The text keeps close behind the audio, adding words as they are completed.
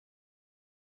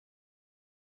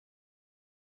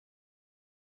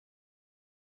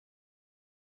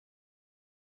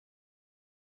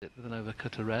with an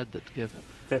overcutter red that give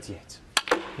 38.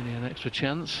 Vinny an extra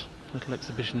chance. Little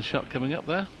exhibition shot coming up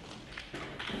there.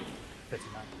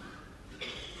 39.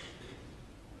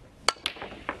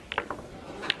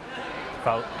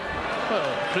 Foul.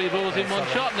 Well, 3 balls in 1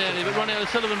 shot nearly, but Ronnie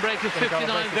O'Sullivan breakers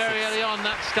 59 very early on.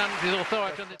 That stamped his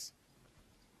authority on this.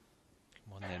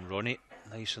 Come on then, Ronnie.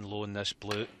 Nice and low in this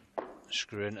blue.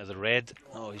 Screw into the red.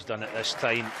 Oh, he's done it this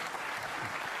time.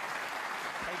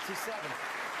 87.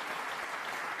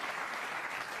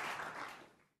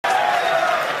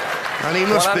 And he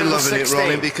must be loving it,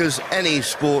 Ronnie, because any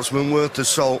sportsman worth the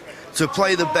salt, to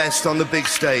play the best on the big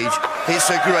stage, it's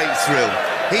a great thrill.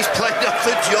 He's played off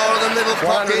the jaw of the middle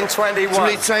pocket to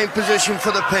retain position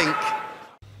for the pink.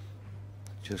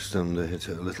 Just under hit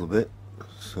it a little bit,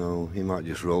 so he might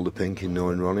just roll the pink in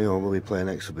knowing Ronnie, or will he play an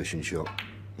exhibition shot?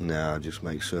 No, just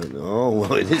make certain. Oh,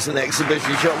 well, it is an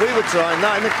exhibition shot. We were trying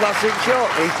that in the classic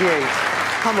shot. 88.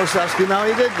 I must ask him how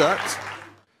he did that.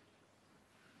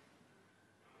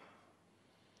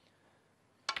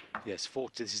 Yes,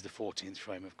 this is the 14th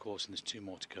frame, of course, and there's 2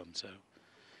 more to come. So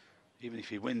even if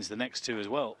he wins the next 2 as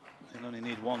well, he'll only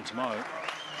need 1 tomorrow.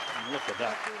 And look at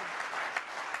that.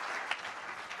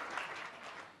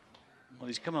 Well,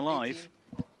 he's come alive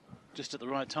just at the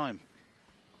right time.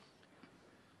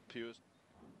 Piers.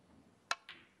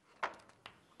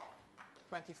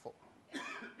 24.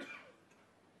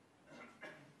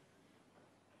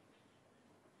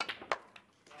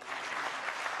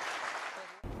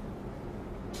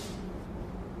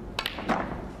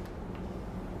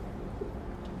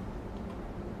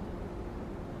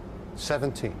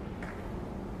 $17.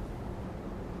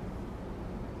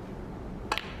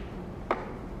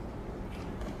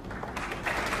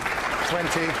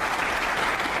 20.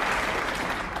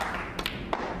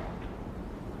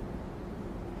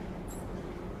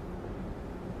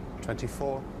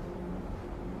 24.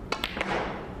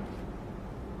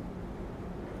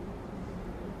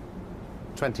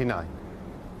 29.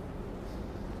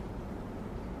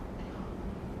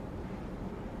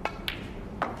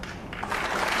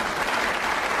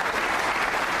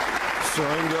 So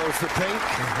in goes the pink,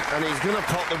 and he's going to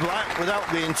pop the black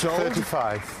without being told.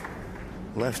 35.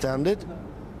 Left-handed.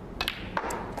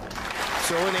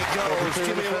 So in it goes.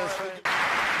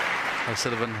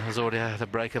 O'Sullivan has already had a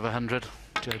break of 100.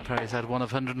 Joe Perry's had one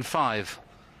of 105.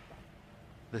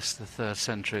 This is the 3rd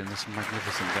century in this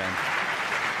magnificent game.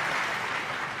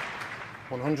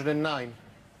 109.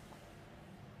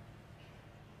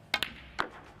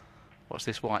 Watch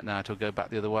this white now, it'll go back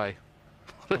the other way.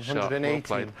 What a shot, well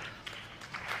played.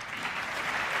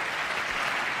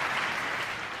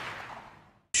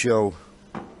 Show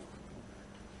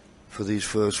for these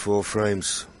first 4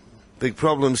 frames. Big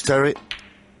problems, Terry.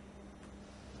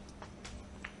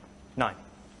 9.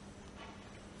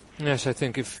 Yes, I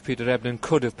think if Peter Ebden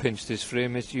could have pinched his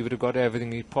frame, he would have got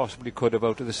everything he possibly could have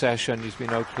out of the session. He's been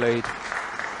outplayed.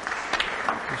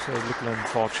 Just a little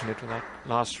unfortunate with that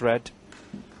last red.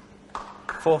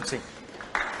 40.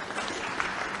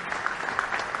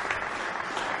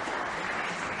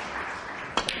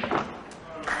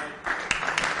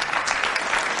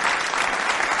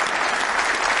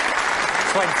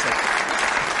 20.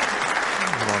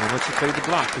 Ronnie must have played the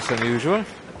black. It's unusual.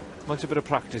 Wants a bit of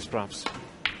practice, perhaps.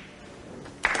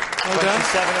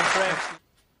 27 and frame.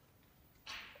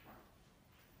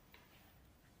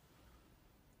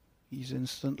 He's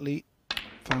instantly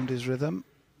found his rhythm.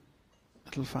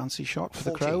 Little fancy shot for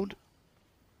 40. the crowd.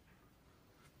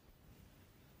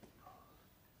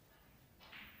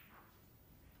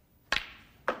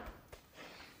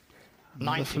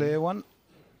 Another 19. flare one.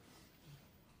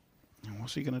 And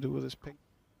what's he going to do with his pick?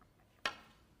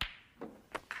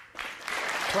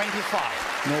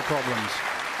 25. No problems.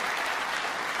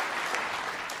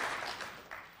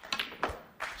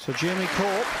 So Jamie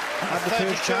Corp had the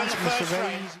first chance, Mr.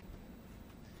 Very easy.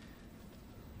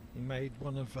 He made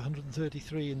one of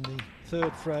 133 in the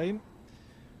 3rd frame.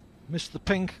 Missed the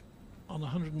pink on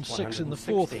 106 in the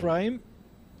 4th frame.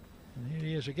 And here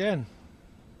he is again.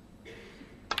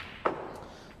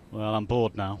 Well, I'm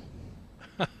bored now.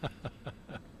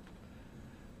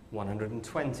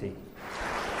 120.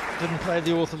 Didn't play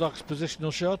the orthodox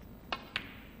positional shot.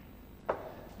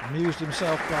 Amused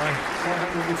himself by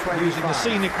using the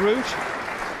scenic route.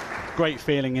 Great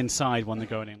feeling inside when they're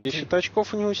going in. 10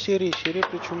 очков у него серия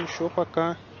причем еще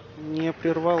пока не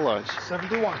прервалась.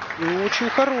 71. И очень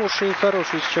хороший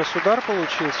сейчас удар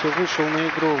получился, вышел на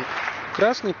игру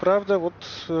красный, правда, вот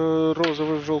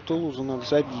розовый в желтую лузу надо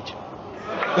забить.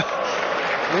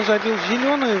 Ну, забил в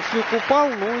зеленый, флюк упал,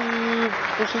 ну и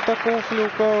после такого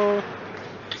флюка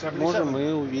можем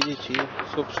мы увидеть и,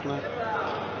 собственно,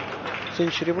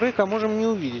 сенчури брейк, а можем не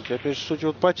увидеть. Опять же, судя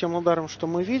вот по тем ударам, что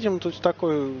мы видим, то есть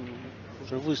такой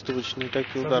уже выставочные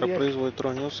такие удары производит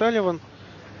Ронни О'Салливан.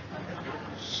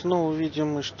 Снова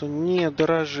видим мы, что не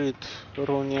дорожит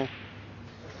Ронни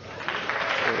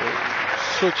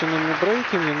сотенными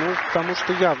брейками, ну, потому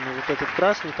что явно вот этот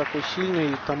красный такой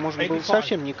сильный, там можно было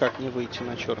совсем никак не выйти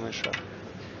на черный шар.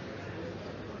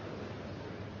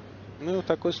 Ну и вот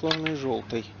такой сложный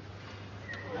желтый,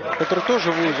 который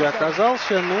тоже в лузе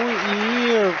оказался. Ну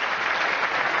и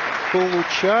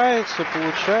получается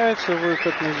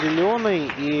выход на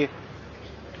зеленый. И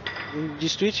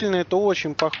действительно это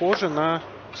очень похоже на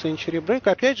сенчури брейк.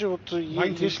 Опять же, вот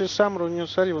если сам Ронни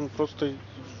О'Салливан просто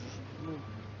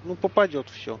попадет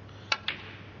все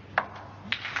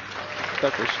в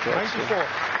такой ситуации.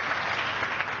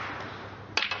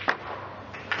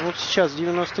 Вот сейчас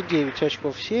 99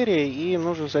 очков серии, и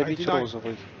нужно забить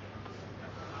розовый.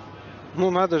 Ну,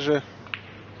 надо же,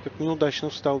 как неудачно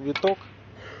встал биток.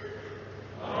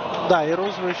 Да, и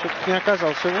розовый все-таки не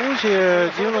оказался в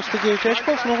лузе. 99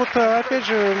 очков. Но вот опять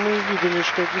же мы видели,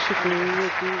 что действительно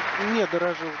не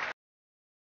дорожил